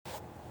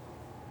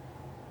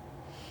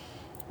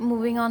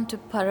Moving on to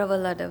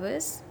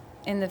Paravaladavis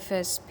in the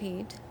first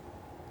speed.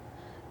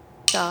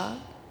 Ta,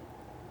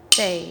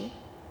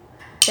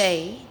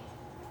 te,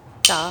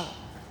 ta.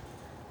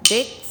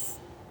 Dits,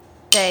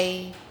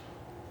 te,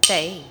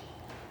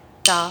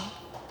 ta,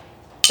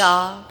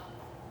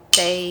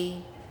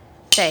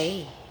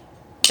 te,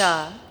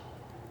 ta.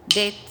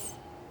 Dits,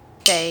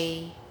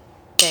 te,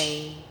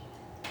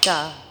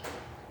 ta,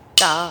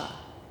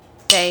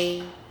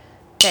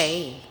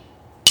 te,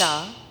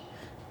 ta.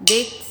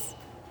 Dits,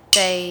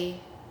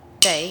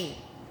 te,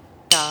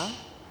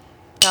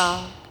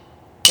 ta,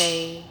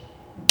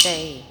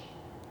 te,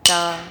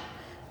 ta.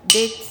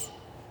 Dits,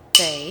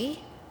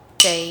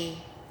 te,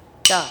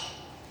 ta.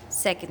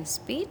 Second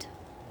speed.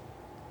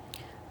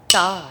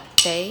 Ta,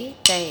 te,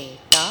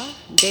 ta.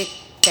 Dit,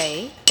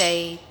 te,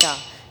 ta.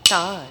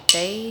 Ta,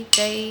 te,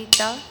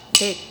 ta.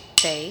 Dit,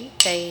 te,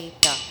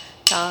 ta.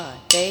 Ta,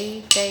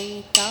 te,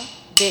 ta.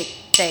 Dit,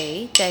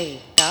 te,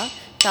 ta.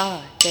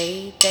 Ta,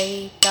 te,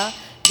 ta.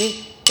 Dit,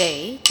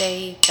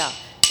 te, ta.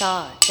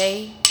 Ta,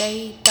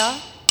 te, ta.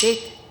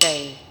 Dit,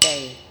 te,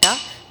 ta.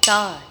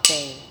 Ta,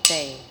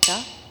 te, ta.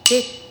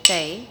 Dit,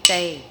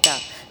 te, ta.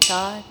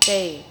 Ta,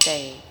 te,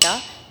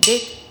 ta.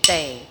 Dit,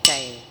 te,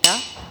 ta.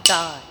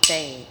 Ta,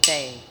 te,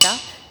 ta.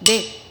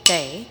 Dit,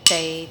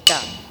 ta.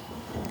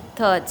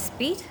 Third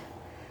speed.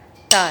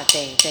 Ta, ta.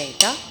 Dit,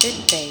 ta.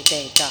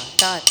 Ta,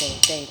 ta.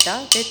 Dit, ta.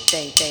 Ta, ta. Dit,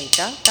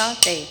 ta. Ta, ta.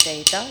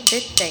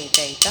 Dit,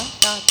 ta,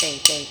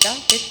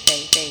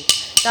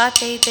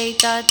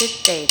 ta, dit,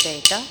 ta,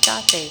 ta,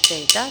 ta, dit,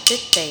 ta, ta,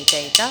 dit, ta,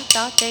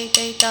 ta, dit,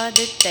 ta, ta, dit, ta,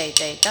 dit,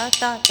 ta,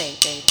 ta,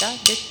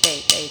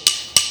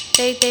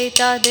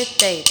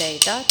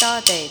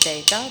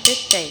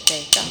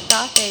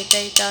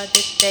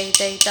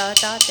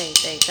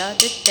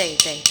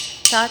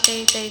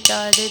 dit,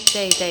 ta, dit,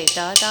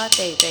 ta, ta,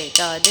 dit, ta,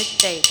 ta,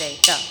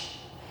 dit, ta.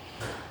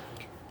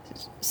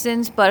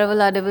 Since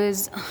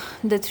Paravaladavis,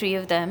 the three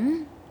of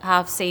them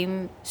have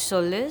same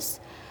shoulders,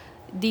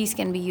 these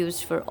can be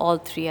used for all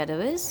three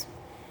Adavis.